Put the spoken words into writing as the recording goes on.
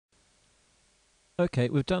Okay,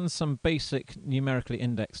 we've done some basic numerically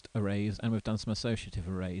indexed arrays and we've done some associative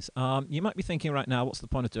arrays. You might be thinking right now, what's the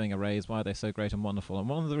point of doing arrays? Why are they so great and wonderful? And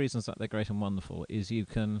one of the reasons that they're great and wonderful is you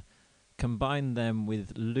can combine them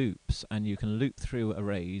with loops, and you can loop through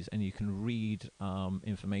arrays, and you can read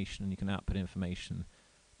information, and you can output information,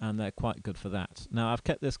 and they're quite good for that. Now, I've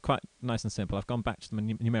kept this quite nice and simple. I've gone back to the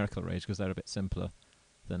numerical arrays because they're a bit simpler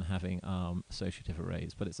than having associative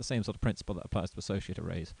arrays, but it's the same sort of principle that applies to associative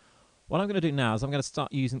arrays. What I'm going to do now is I'm going to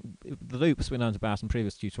start using the loops we learned about in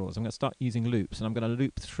previous tutorials. I'm going to start using loops, and I'm going to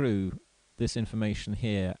loop through this information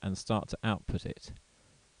here and start to output it.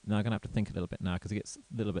 Now I'm going to have to think a little bit now because it gets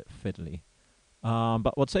a little bit fiddly.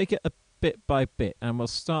 But we'll take it a bit by bit, and we'll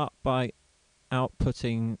start by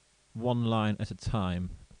outputting one line at a time.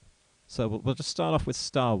 So we'll just start off with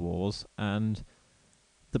Star Wars, and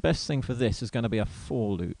the best thing for this is going to be a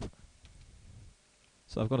for loop.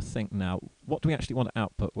 So I've got to think now, what do we actually want to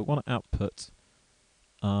output? We want to output,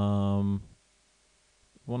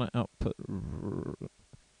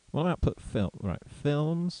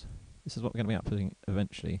 films. This is what we're going to be outputting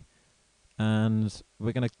eventually. And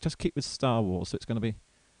we're going to just keep with Star Wars, so it's going to be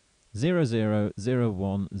 0, 0, 0,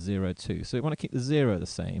 1, 0, 2. So we want to keep the 0 the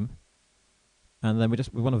same, and then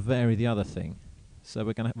we want to vary the other thing. So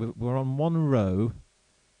we're on one row,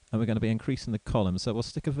 and we're going to be increasing the column. So we'll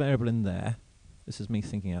stick a variable in there. This is me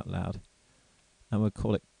thinking out loud. And we'll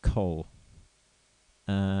call it col.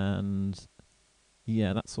 And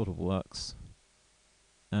yeah, that sort of works.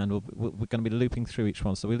 And we're going to be looping through each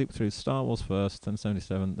one. So we loop through Star Wars first, then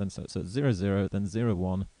 77, then so 0, 0, then 0,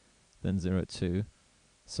 1, then 0, 2.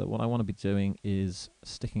 So what I want to be doing is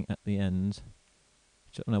sticking at the end.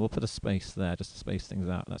 No, we'll put a space there just to space things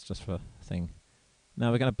out. That's just for a thing.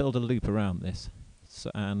 Now we're going to build a loop around this. So,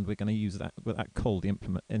 and we're going to use that with that col, the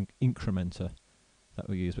incrementer that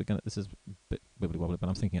we use. This is a bit wibbly wobbly, but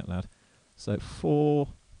I'm thinking out loud. So for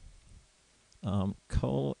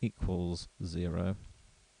col equals 0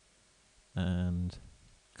 and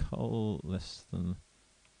col less than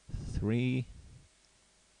 3,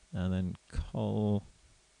 and then col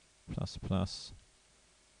plus plus,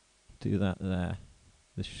 do that there.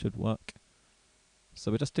 This should work.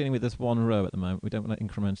 So we're just dealing with this one row at the moment. We don't want to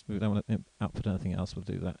increment, we don't want to output anything else. We'll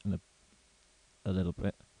do that in a little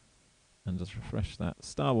bit. And just refresh that.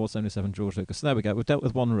 Star Wars 77 George Lucas. So there we go. We've dealt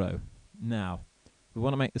with one row. Now, we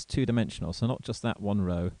want to make this two-dimensional. So not just that one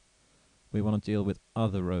row. We want to deal with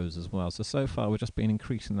other rows as well. So far we've just been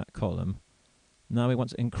increasing that column. Now we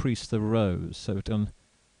want to increase the rows. So we've done,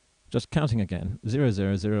 just counting again, 0,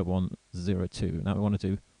 0, 0, 1, 0, 2. Now we want to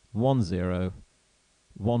do 1, 0,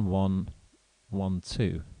 1, 1, 1,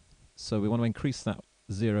 2. So we want to increase that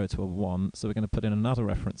 0 to a 1. So we're going to put in another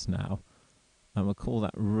reference now. And we'll call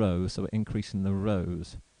that row, so we're increasing the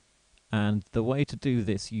rows. And the way to do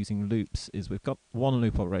this using loops is we've got one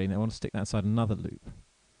loop already, and I want to stick that inside another loop.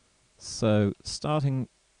 So starting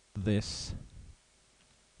this,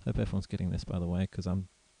 hope everyone's getting this, by the way, because I'm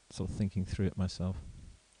sort of thinking through it myself.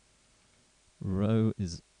 Row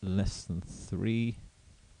is less than 3.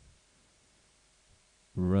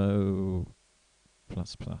 Row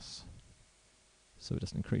plus plus. So we're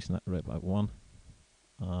just increasing that row by 1.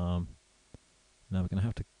 Now we're going to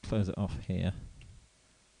have to close it off here.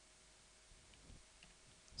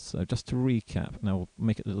 So just to recap, now we'll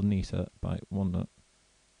make it a little neater by 1.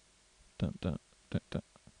 And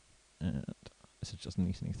this is just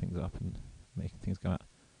neatening things up and making things go out.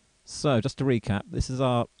 So just to recap, this is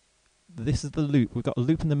the loop. We've got a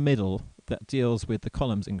loop in the middle that deals with the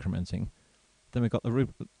columns incrementing. Then we've got the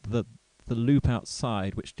loop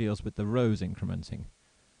outside which deals with the rows incrementing.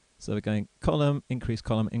 So we're going column, increase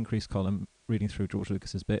column, reading through George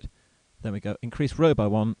Lucas's bit. Then we go increase row by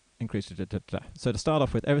 1, increase da, da, da, da. So to start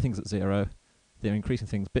off with, everything's at 0. They're increasing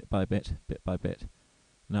things bit by bit, bit by bit.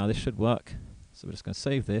 Now this should work. So we're just going to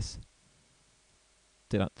save this.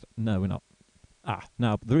 No, we're not.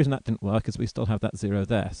 Now the reason that didn't work is we still have that 0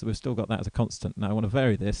 there. So we've still got that as a constant. Now I want to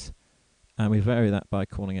vary this, and we vary that by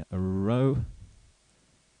calling it a row.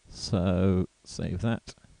 So save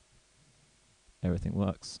that. Everything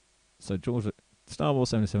works. So Star Wars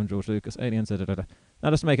 77, George Lucas, aliens, da da da da. Now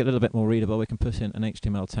just to make it a little bit more readable, we can put in an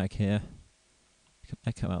HTML tag here. We can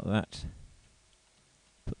echo out that.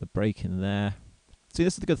 Put the break in there. See,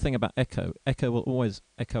 this is the good thing about echo. Echo will always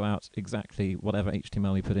echo out exactly whatever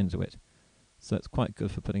HTML you put into it. So it's quite good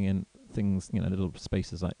for putting in things, little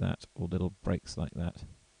spaces like that, or little breaks like that.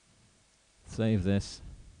 Save this.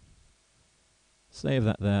 Save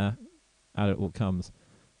that there. Out it all comes.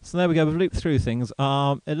 So there we go, we've looped through things.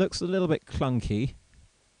 It looks a little bit clunky,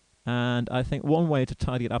 and I think one way to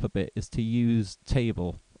tidy it up a bit is to use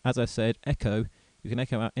table. As I said, echo, you can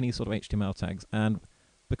echo out any sort of HTML tags, and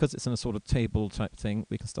because it's in a sort of table type thing,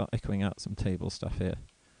 we can start echoing out some table stuff here.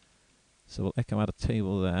 So we'll echo out a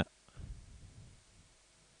table there,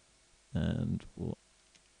 and we'll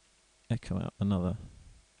echo out another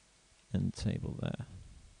end table there.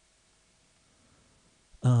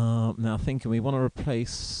 Now thinking we want to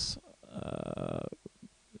replace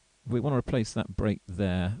that break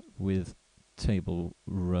there with table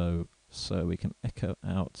row, so we can echo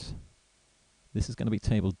out. This is going to be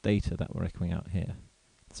table data that we're echoing out here.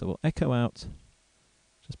 So we'll echo out,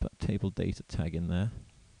 just put a table data tag in there.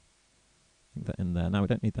 Link that in there. Now we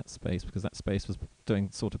don't need that space because that space was doing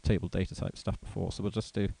sort of table data type stuff before. So we'll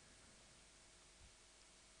just do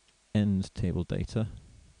end table data.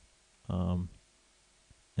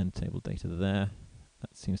 End table data there.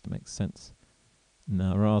 That seems to make sense.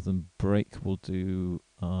 Now rather than break, we'll do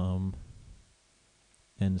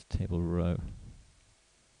end table row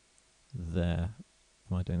there.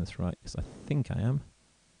 Am I doing this right? Yes, I think I am.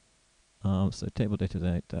 So table data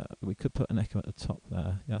data. We could put an echo at the top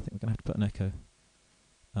there. Yeah, I think we're going to have to put an echo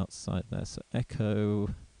outside there. So echo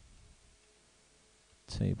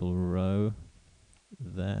table row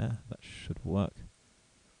there. That should work.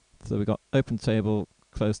 So we've got open table,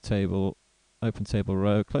 closed table, open table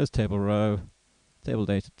row, closed table row, table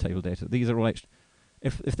data, table data. These are all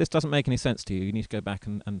if this doesn't make any sense to you, you need to go back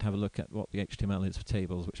and have a look at what the HTML is for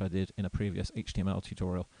tables, which I did in a previous HTML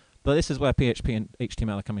tutorial. But this is where PHP and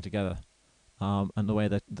HTML are coming together, and the way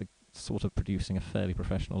they're sort of producing a fairly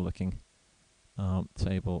professional looking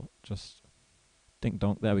table. Just dink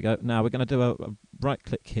donk, there we go. Now we're going to do a right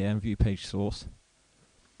click here and view page source.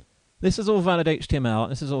 This is all valid HTML,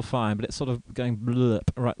 this is all fine, but it's sort of going blurp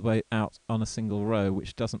right the way out on a single row,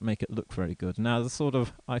 which doesn't make it look very good. Now, there's sort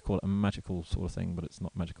of, I call it a magical sort of thing, but it's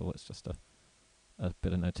not magical, it's just a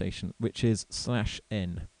bit of notation, which is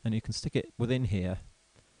 /n. And you can stick it within here,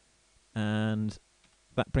 and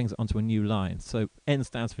that brings it onto a new line. So n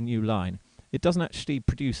stands for new line. It doesn't actually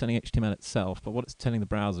produce any HTML itself, but what it's telling the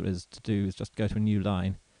browser is to do is just go to a new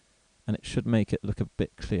line, and it should make it look a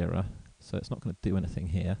bit clearer. So it's not going to do anything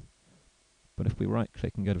here. But if we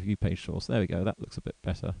right-click and go to View Page Source, there we go, that looks a bit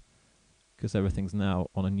better, because everything's now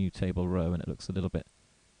on a new table row, and it looks a little bit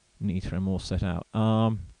neater and more set out.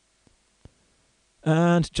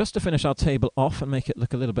 And just to finish our table off and make it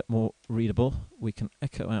look a little bit more readable, we can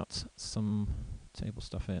echo out some table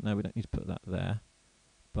stuff here. No, we don't need to put that there,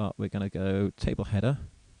 but we're going to go Table Header,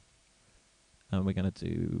 and we're going to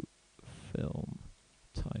do Film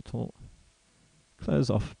Title,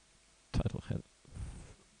 close off Title Header.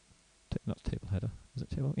 Not table header. Is it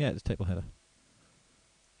table? Yeah, it's table header.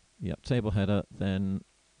 Yep, table header, then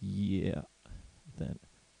then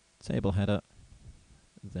table header,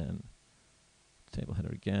 then table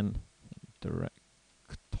header again, director,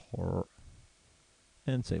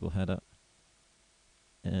 and table header,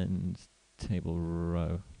 and table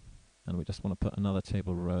row. And we just want to put another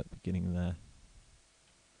table row at the beginning there.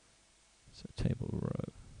 So table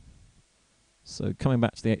row. So coming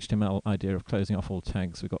back to the HTML idea of closing off all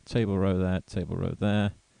tags, we've got table row there, table row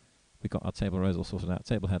there. We've got our table rows all sorted out.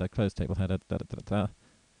 Table header, close table header, da da da da.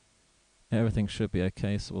 Everything should be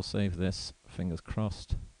okay, so we'll save this. Fingers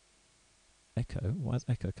crossed. Echo, why has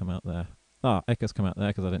echo come out there? Ah, echo's come out there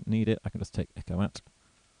because I didn't need it. I can just take echo out.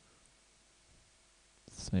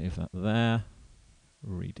 Save that there.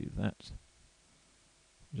 Redo that.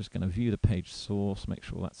 I'm just going to view the page source, make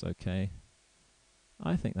sure that's okay.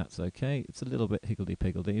 I think that's okay. It's a little bit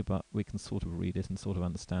higgledy-piggledy, but we can sort of read it and sort of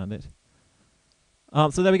understand it.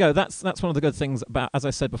 So there we go. That's one of the good things about, as I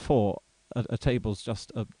said before, a table's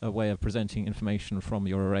just a way of presenting information from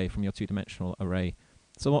your array, from your two-dimensional array.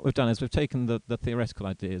 So what we've done is we've taken the theoretical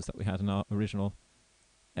ideas that we had in our original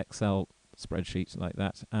Excel spreadsheet like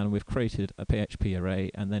that, and we've created a PHP array,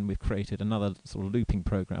 and then we've created another sort of looping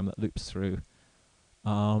program that loops through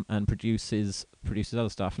and produces other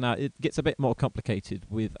stuff. Now it gets a bit more complicated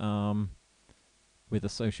with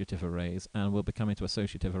associative arrays, and we'll be coming to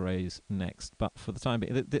associative arrays next. But for the time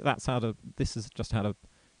being, that's how to. This is just how to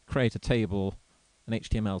create a table, an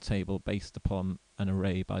HTML table based upon an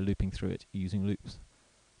array by looping through it using loops.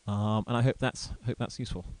 And I hope that's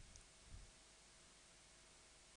useful.